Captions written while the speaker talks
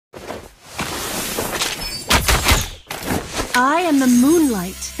I am the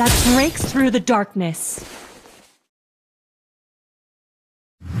moonlight that breaks through the darkness.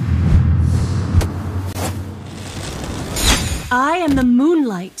 I am the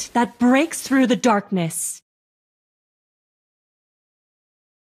moonlight that breaks through the darkness.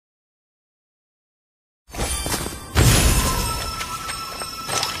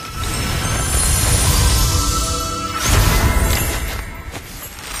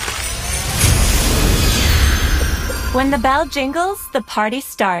 When the bell jingles, the party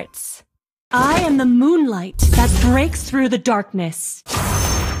starts. I am the moonlight that breaks through the darkness.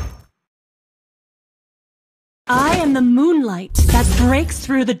 I am the moonlight that breaks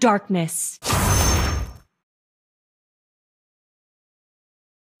through the darkness.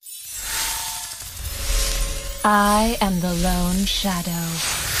 I am the lone shadow.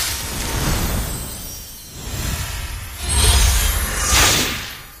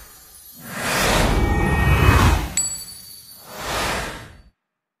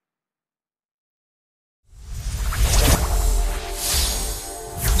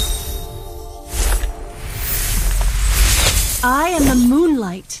 I am the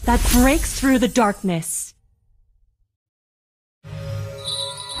moonlight that breaks through the darkness.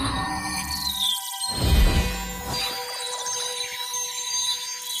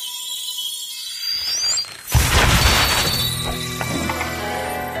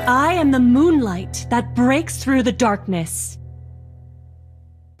 I am the moonlight that breaks through the darkness.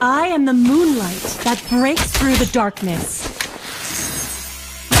 I am the moonlight that breaks through the darkness.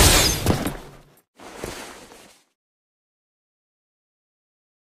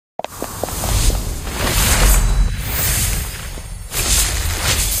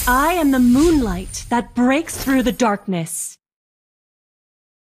 I am the moonlight that breaks through the darkness.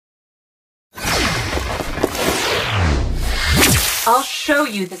 I'll show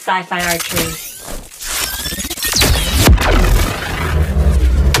you the sci-fi archery.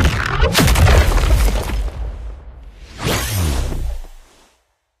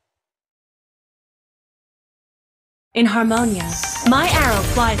 In Harmonia, my arrow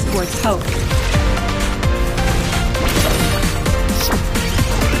flies towards hope.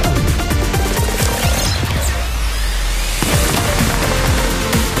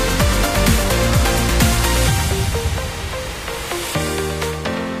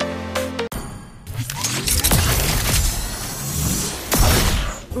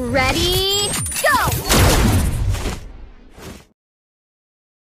 Ready, go!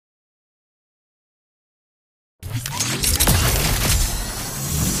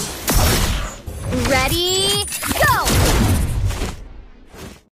 Ready, go!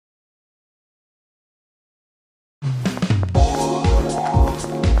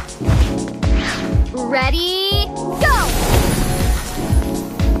 Ready, go!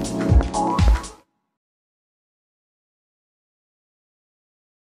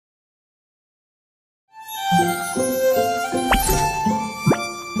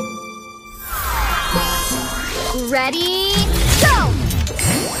 Ready, go!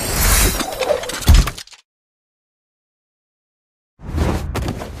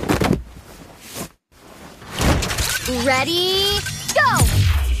 Ready, go!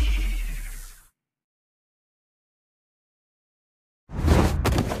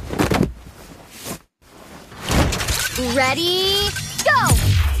 Ready, go!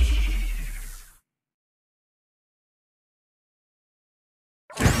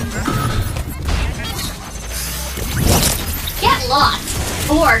 Get lost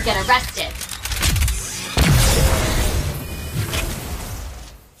or get arrested.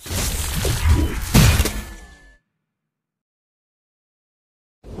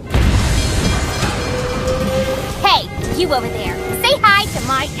 Hey, you over there, say hi to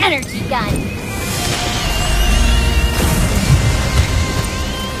my energy gun.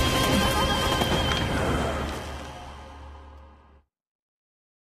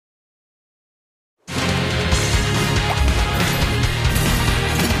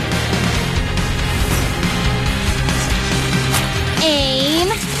 Aim.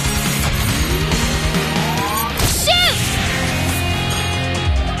 Shoot!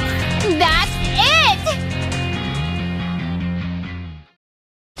 That's it!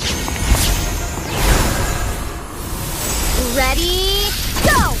 Ready,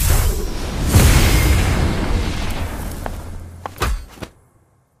 go!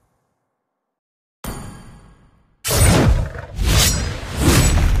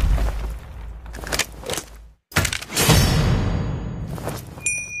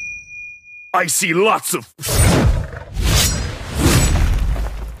 I see lots of...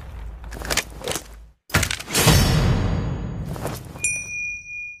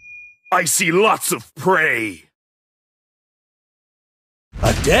 I see lots of prey.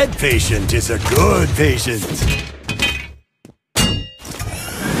 dead patient is a good patient.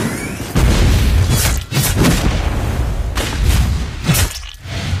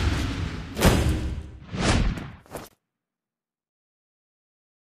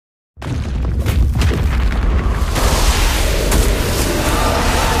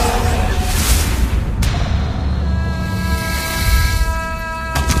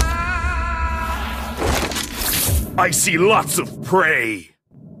 I see lots of prey.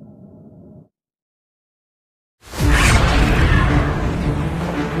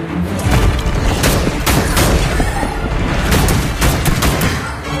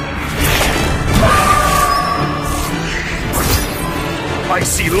 I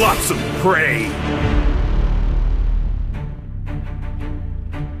see lots of prey.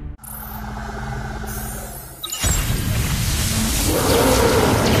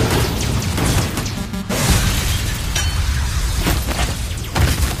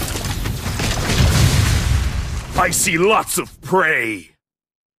 I see lots of prey.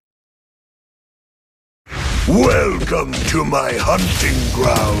 Welcome to my hunting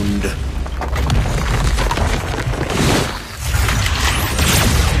ground.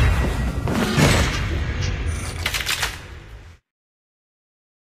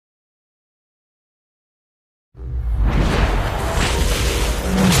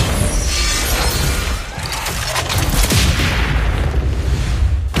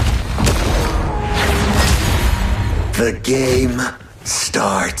 The game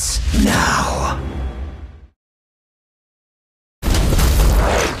starts now.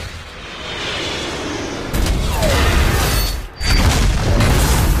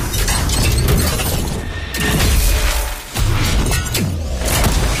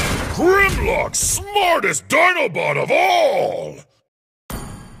 Grimlock's smartest Dinobot of all!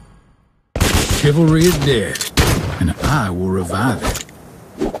 Chivalry is dead, and I will revive it.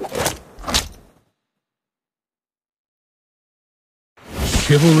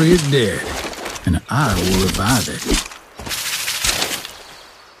 Chivalry is dead, and I will revive it.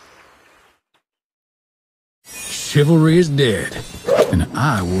 Chivalry is dead, and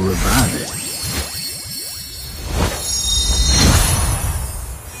I will revive it.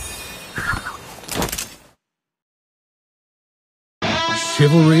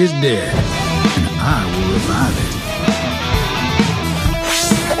 Chivalry is dead, and I will revive it.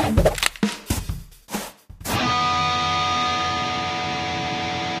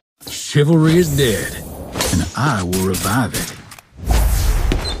 Chivalry is dead, and I will revive it.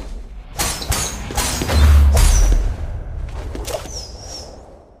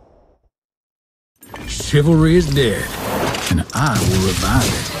 Chivalry is dead, and I will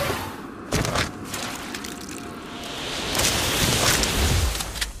revive it.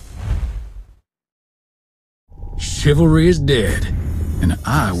 Chivalry is dead, and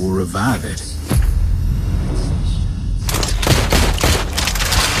I will revive it.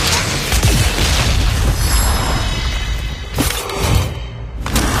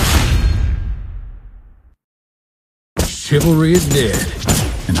 Chivalry is dead,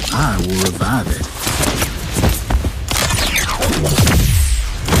 and I will revive it.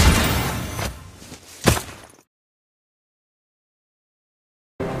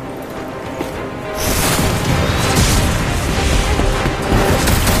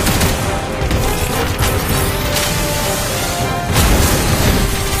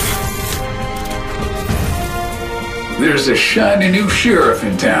 There's a shiny new sheriff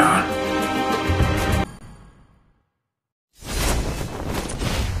in town.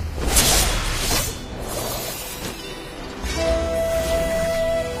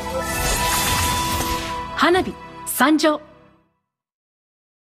 Hanabi, Sanjo.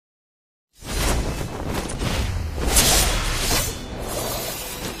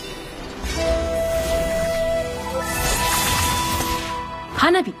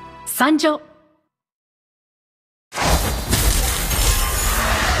 Hanabi, Sanjo.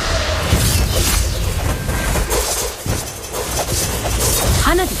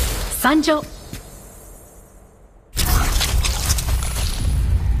 Hanabi, Sanjo.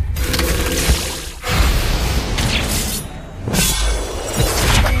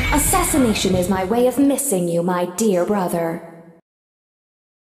 Assassination is my way of missing you, my dear brother.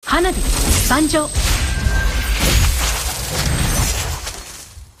 Hanabi, Sanjo.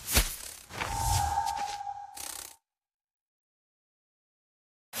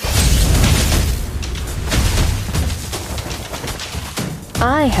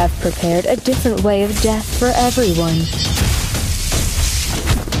 I have prepared a different way of death for everyone.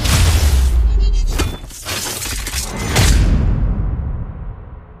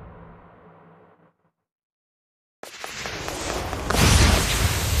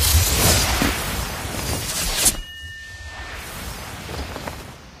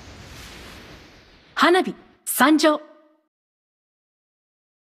 Hanabi, Sanjo.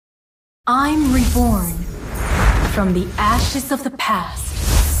 I'm reborn from the ashes of the past.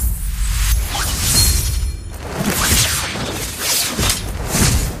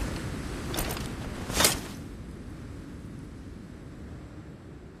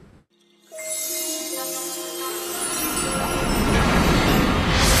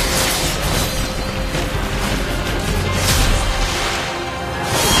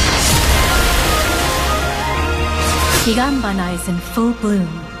 Higanbana is in full bloom.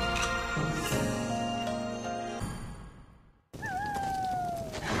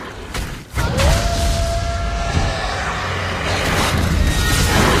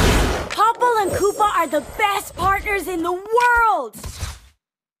 Popple and Koopa are the best partners in the world!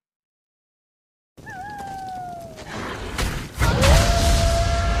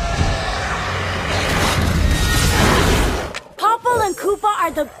 Popple and Koopa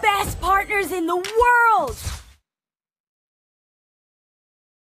are the best partners in the world!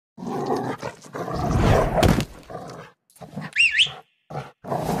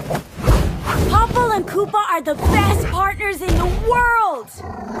 Popple and Koopa are the best partners in the world!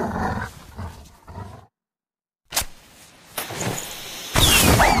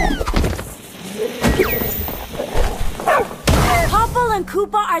 Popple and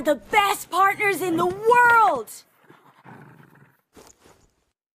Koopa are the best partners in the world!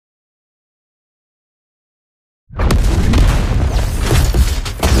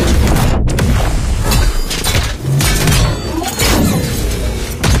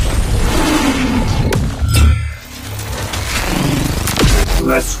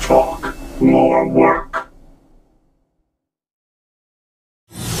 Less talk, more work.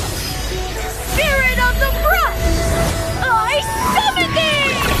 Spirit of the brush! I summon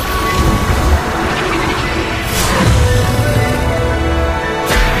thee!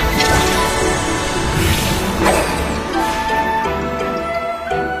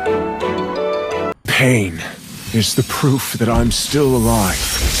 Pain is the proof that I'm still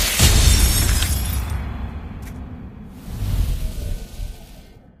alive.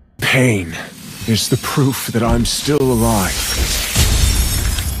 Pain is the proof that I'm still alive.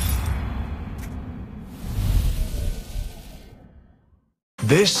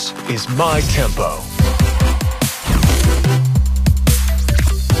 This is my tempo.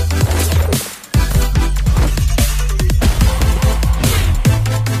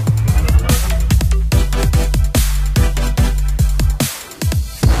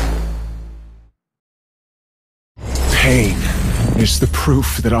 Pain is the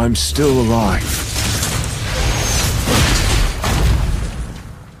proof that I'm still alive.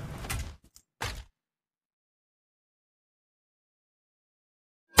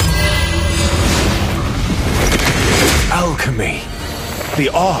 Alchemy, the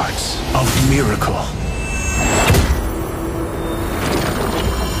art of miracle.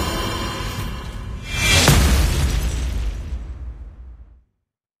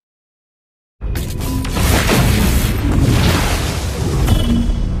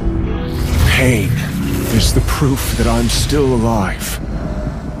 Pain is the proof that I'm still alive.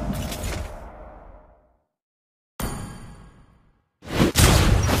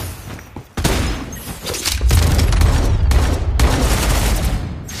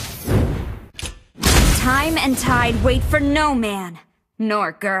 Time and tide wait for no man,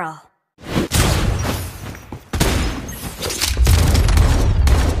 nor girl.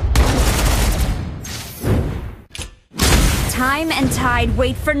 Time and tide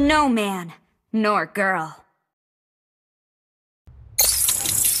wait for no man, nor girl.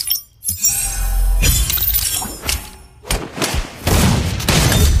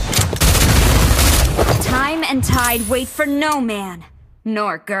 Time and tide wait for no man,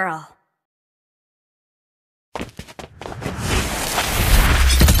 nor girl.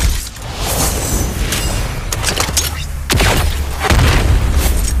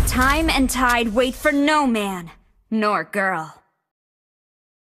 Time and tide wait for no man, nor girl.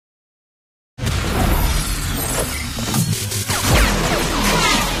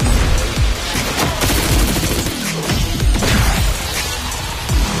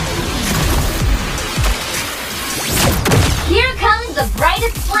 Here comes the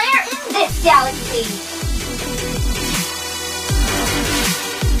brightest flare in this galaxy!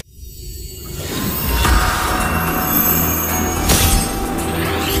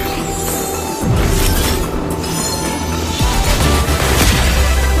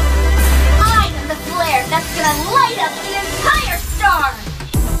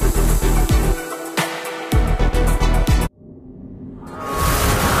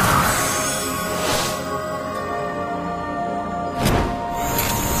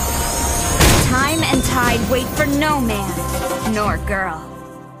 more, girl.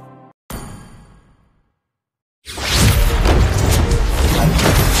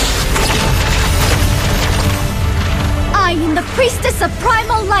 I am the priestess of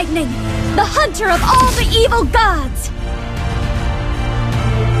primal lightning, the hunter of all the evil gods.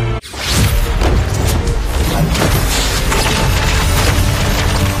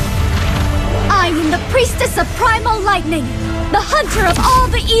 I am the priestess of primal lightning, the hunter of all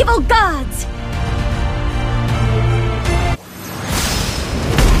the evil gods.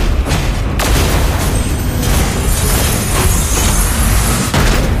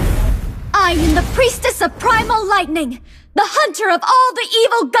 I am the priestess of primal lightning, the hunter of all the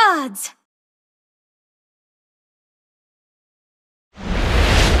evil gods!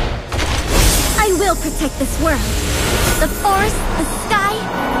 I will protect this world. The forest, the sky,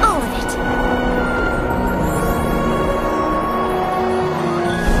 all of it.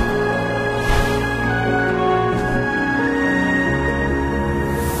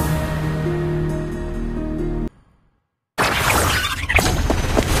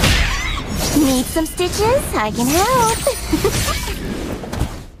 Need some stitches? I can help.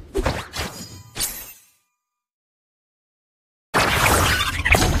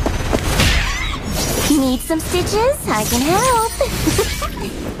 Need some stitches? I can help.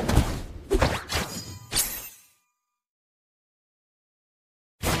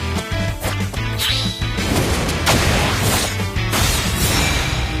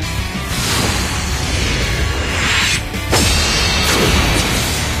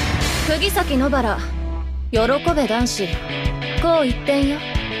釘崎野原、喜べ男子、こう一点よ。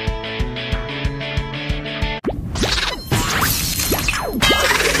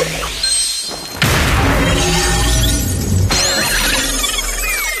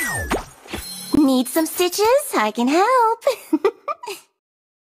Need some stitches? I can help.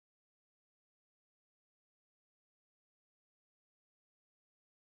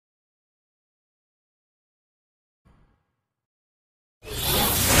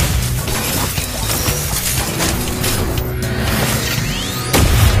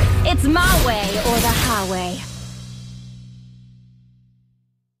 It's my way or the highway.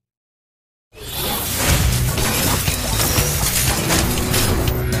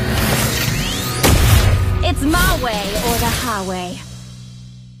 It's my way or the highway.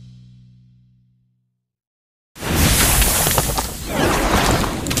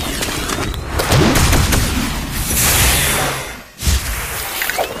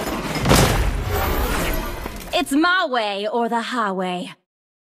 It's my way or the highway.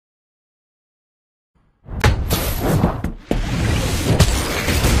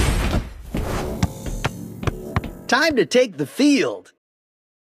 Time to take the field.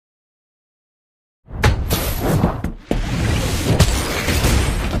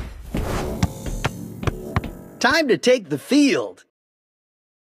 Time to take the field.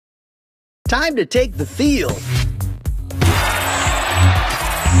 Time to take the field.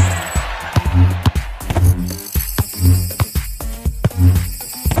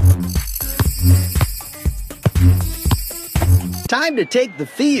 Time to take the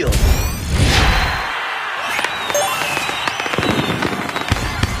field.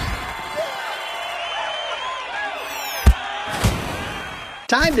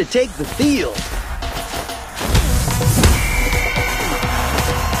 Time to take the field.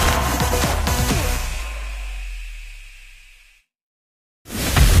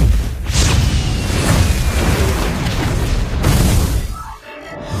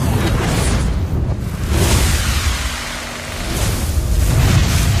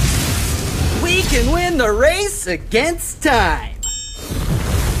 We can win the race against time.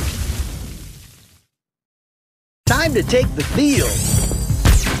 Time to take the field.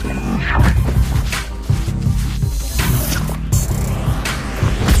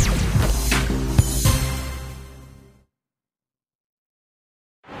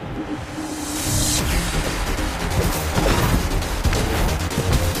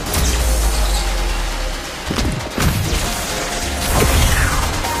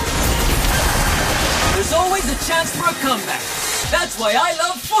 There's always a chance for a comeback. That's why I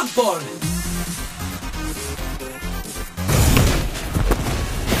love football.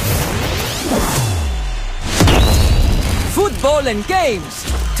 Football and games,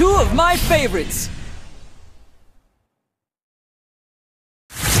 two of my favorites.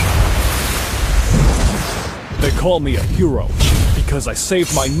 They call me a hero because I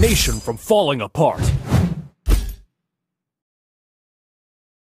saved my nation from falling apart.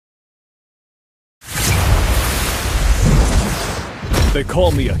 They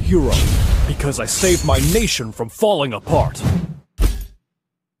call me a hero because I saved my nation from falling apart.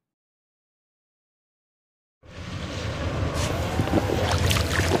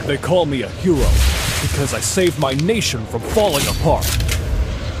 They call me a hero because I saved my nation from falling apart.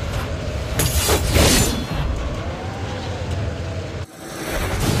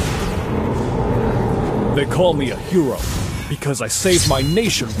 They call me a hero because I saved my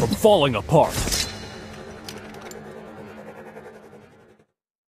nation from falling apart.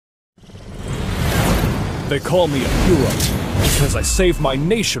 They call me a hero because I saved my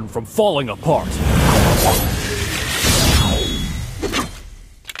nation from falling apart.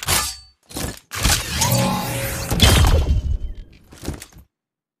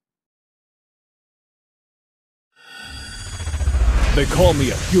 They call me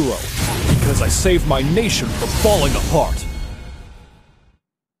a hero because I saved my nation from falling apart.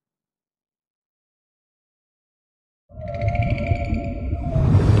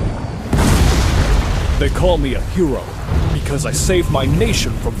 They call me a hero because I saved my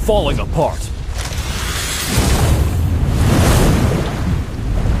nation from falling apart.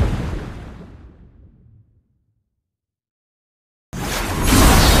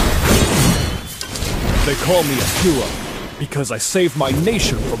 They call me a hero because I saved my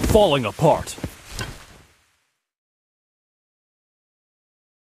nation from falling apart.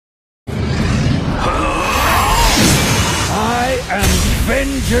 I am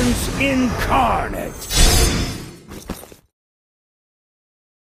vengeance incarnate.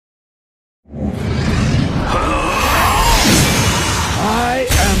 I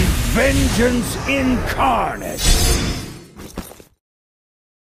am vengeance incarnate.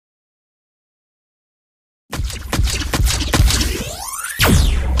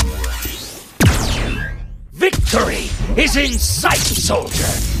 Victory is in sight, soldier!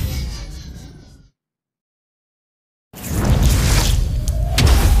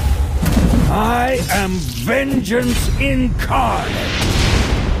 I am vengeance incarnate!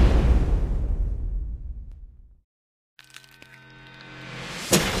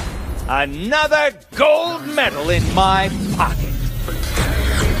 Another gold medal in my pocket!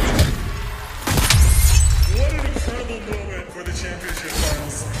 What an incredible moment for the championship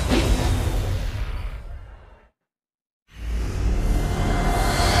finals.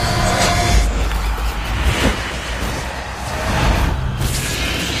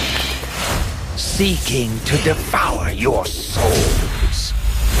 Seeking to devour your souls.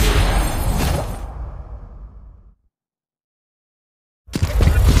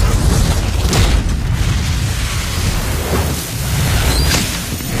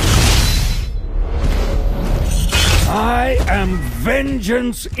 I am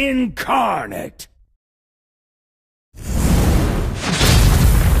vengeance incarnate.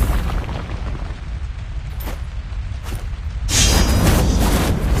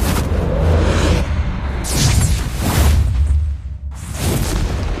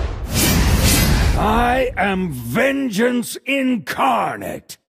 I am vengeance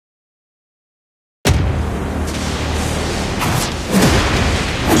incarnate.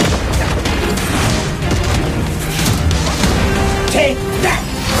 Take that!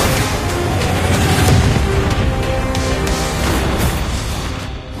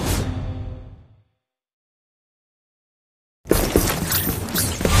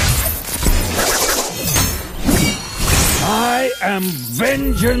 I am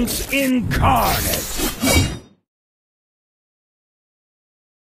vengeance incarnate.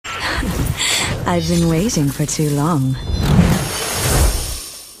 I've been waiting for too long.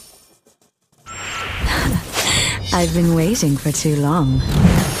 I've been waiting for too long.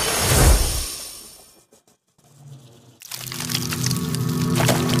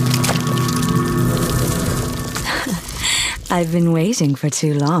 I've been waiting for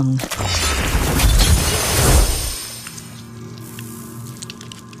too long.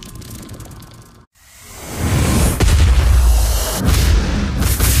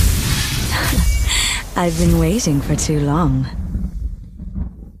 I've been waiting for too long.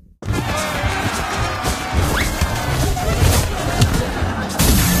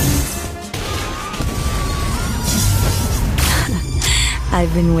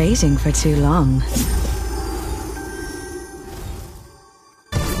 I've been waiting for too long.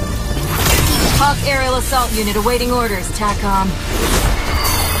 Hawk Aerial Assault Unit awaiting orders, TACOM.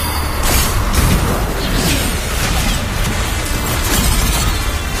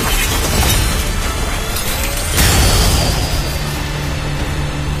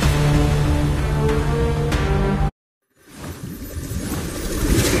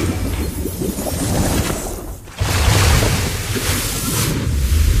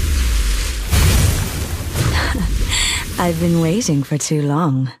 I've been waiting for too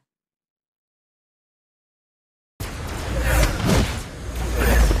long.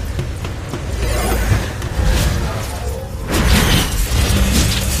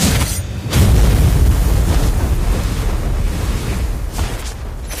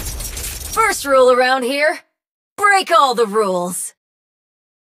 house rule around here. Break all the rules.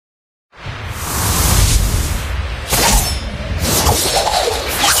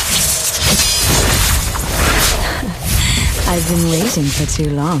 I've been waiting for too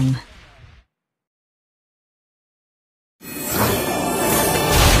long.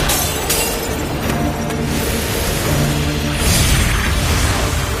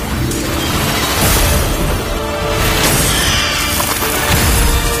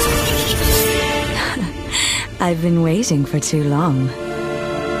 I've been waiting for too long.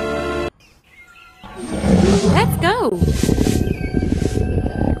 Let's go!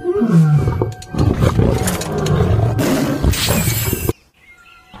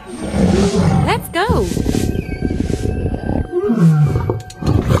 Let's go!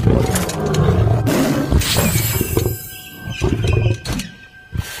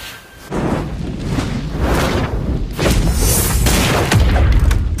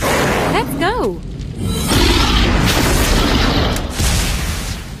 Let's go!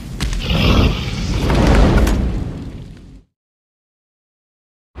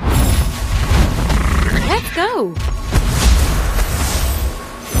 Let's go!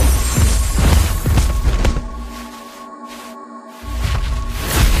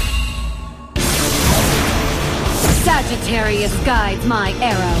 Sagittarius guides my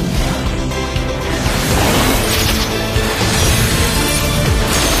arrow.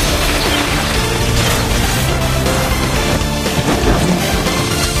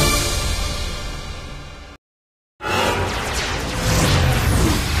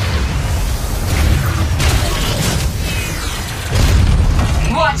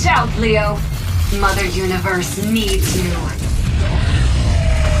 Watch out, Leo. Mother Universe needs you.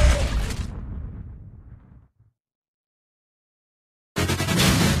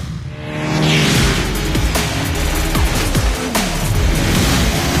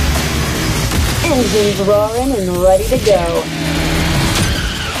 Engines roaring and ready to go.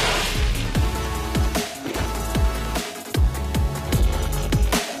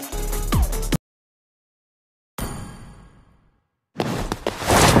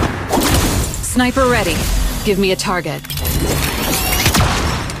 Sniper ready. Give me a target.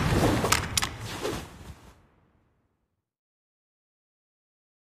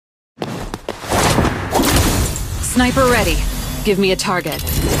 Sniper ready. Give me a target.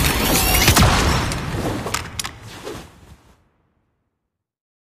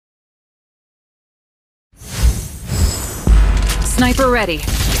 Sniper ready.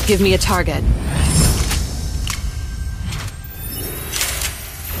 Give me a target.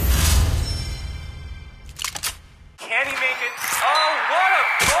 Can he make it? Oh, what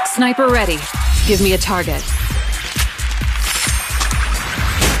a goal! Sniper ready. Give me a target.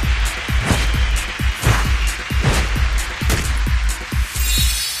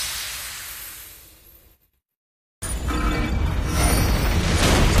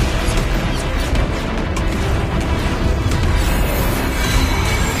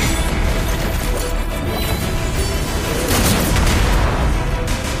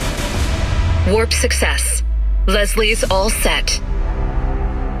 Warp success. Leslie's all set.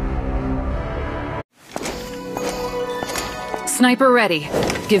 Sniper ready.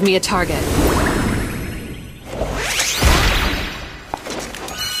 Give me a target.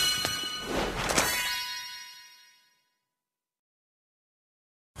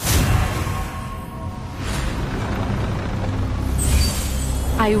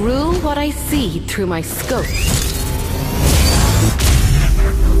 I rule what I see through my scope.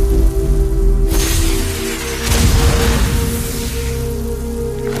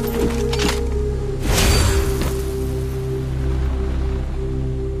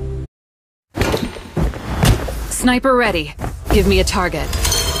 Sniper ready. Give me a target.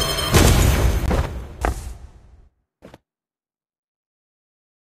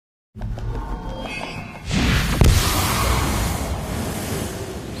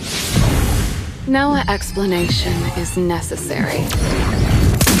 No explanation is necessary.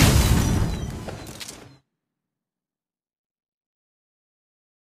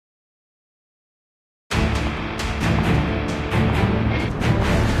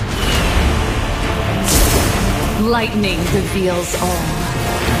 Lightning reveals all.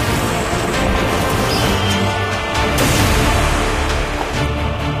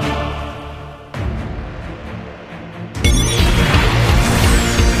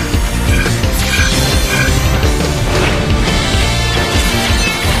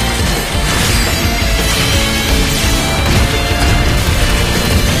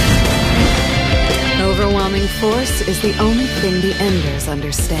 Overwhelming force is the only thing the Enders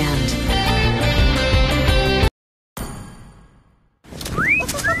understand.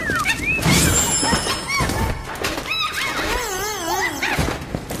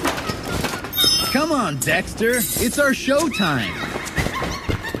 Dexter. It's our showtime.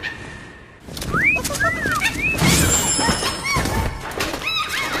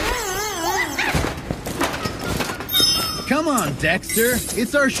 Come on, Dexter.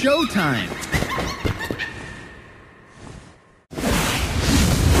 It's our showtime.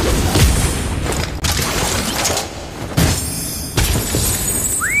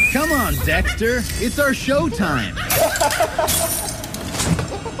 Come on, Dexter. It's our showtime.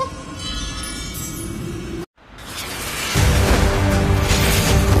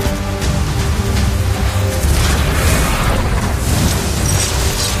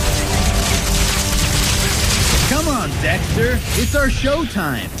 Come on, Dexter. It's our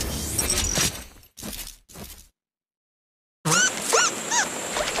showtime.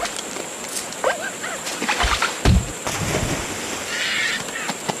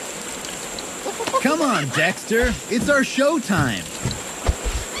 Come on, Dexter. It's our showtime.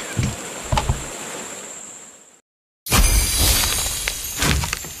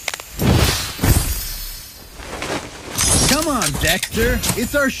 Come on, Dexter.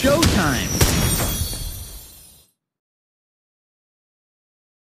 It's our showtime.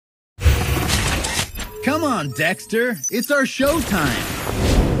 Come on, Dexter. It's our showtime.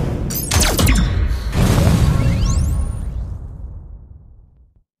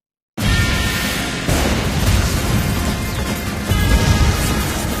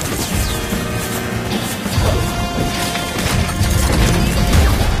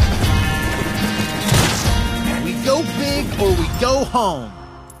 We go big or we go home.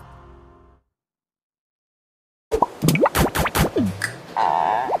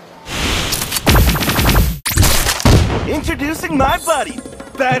 Introducing my buddy.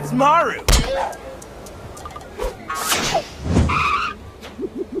 That's Maru.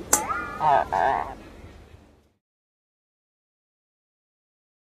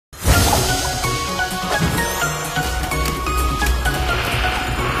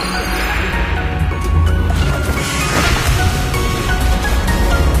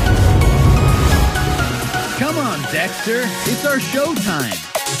 Come on, Dexter. It's our showtime.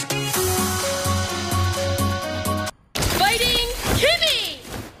 Fighting Kimmy!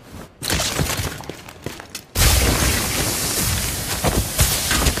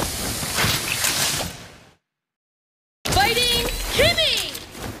 Fighting Kimmy!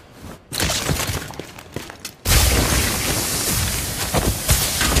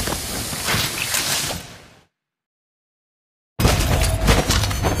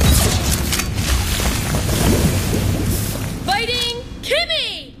 Fighting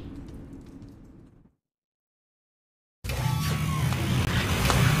Kimmy!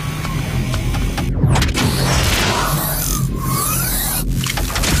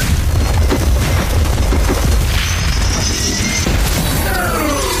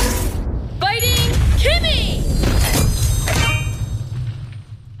 Fighting Kimmy!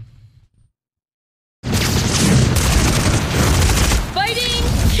 Fighting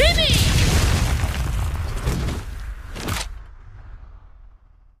Kimmy!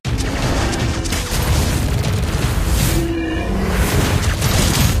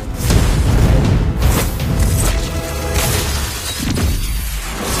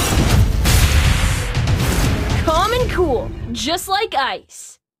 Calm and cool, just like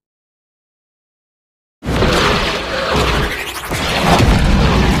ice.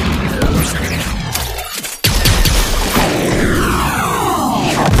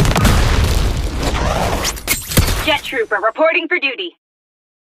 Jet Trooper reporting for duty.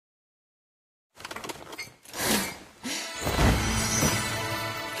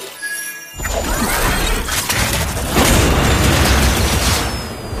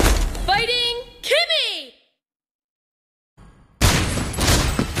 Fighting Kimmy!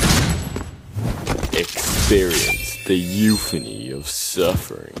 Experience the euphony of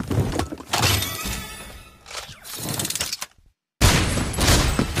suffering.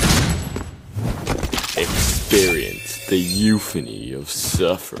 Experience the euphony of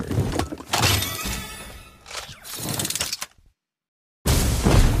suffering.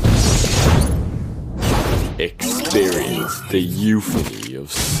 Experience the euphony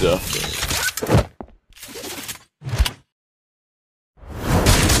of suffering.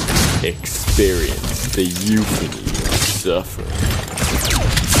 Experience the euphony of suffering.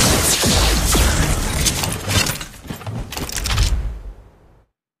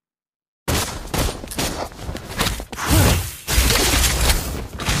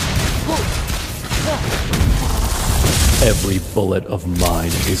 Every bullet of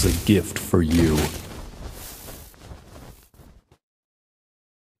mine is a gift for you.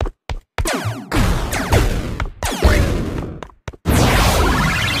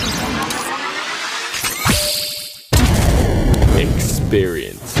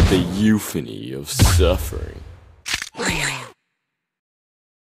 the euphony of suffering.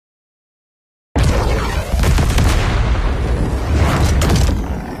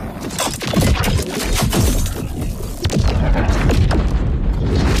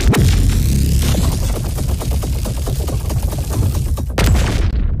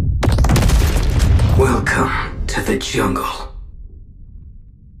 Welcome to the jungle.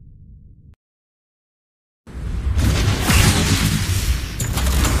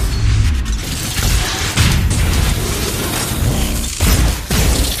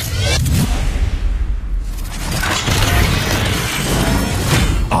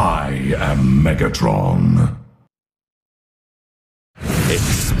 I am Megatron.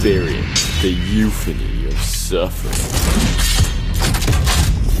 Experience the euphony of suffering.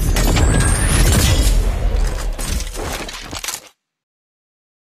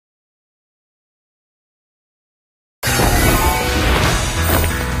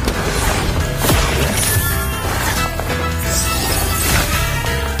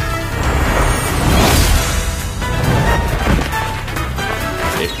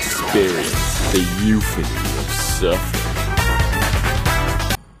 Experience the euphony of suffering.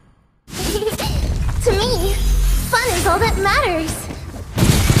 To me, fun is all that matters.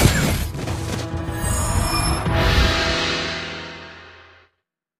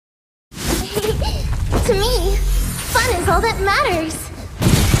 To me, fun is all that matters.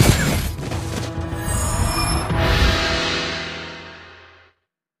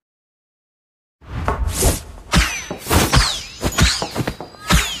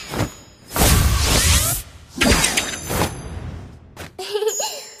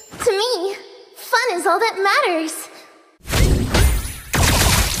 To me, fun is all that matters.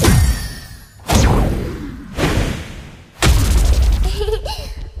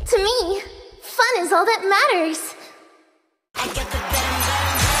 To me, fun is all that matters.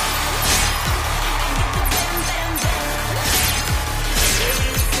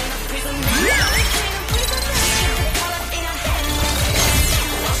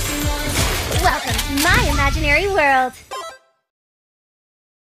 Welcome to my imaginary world.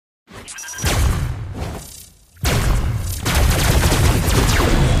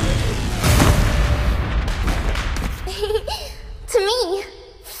 To me,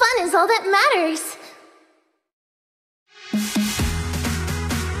 fun is all that matters.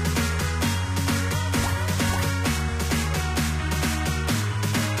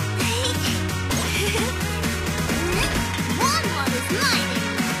 One is mine,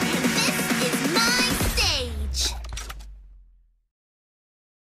 and this is my stage.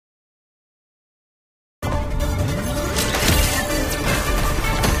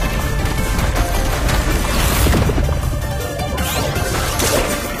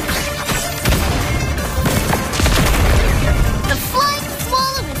 The Flying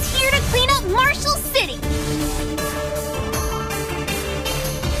Swallow is here to clean up Marshall City.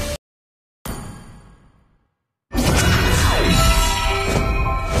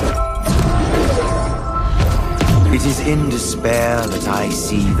 It is in despair that I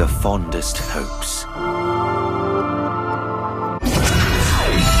see the fondest hopes.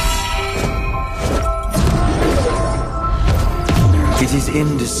 It is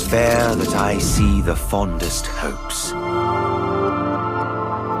in despair that I see the fondest hopes.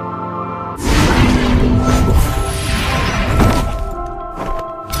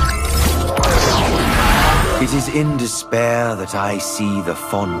 It is in despair that I see the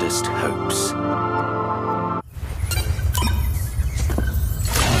fondest hopes.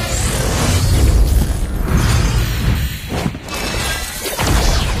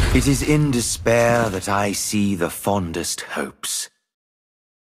 It is in despair that I see the fondest hopes.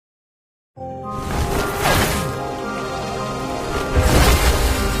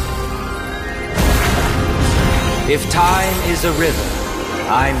 If time is a river,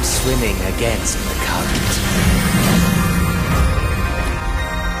 I'm swimming against the current.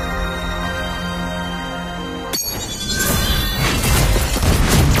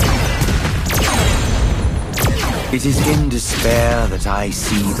 It is in despair that I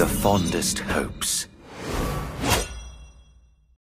see the fondest hopes.